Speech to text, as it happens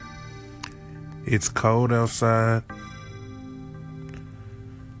It's cold outside.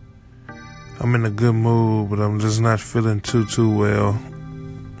 I'm in a good mood, but I'm just not feeling too well.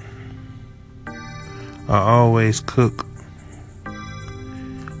 I always cook.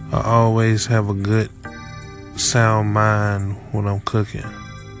 I always have a good sound mind when I'm cooking.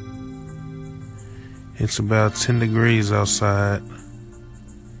 It's about 10 degrees outside.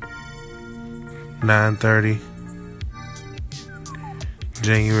 9:30,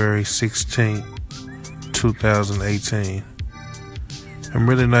 January 16th, 2018. I'm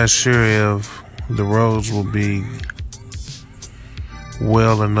really not sure if the roads will be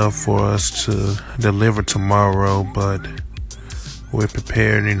well enough for us to deliver tomorrow, but we're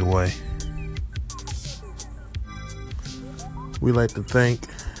prepared anyway. We like to thank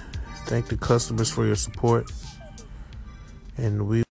the customers for your support, and we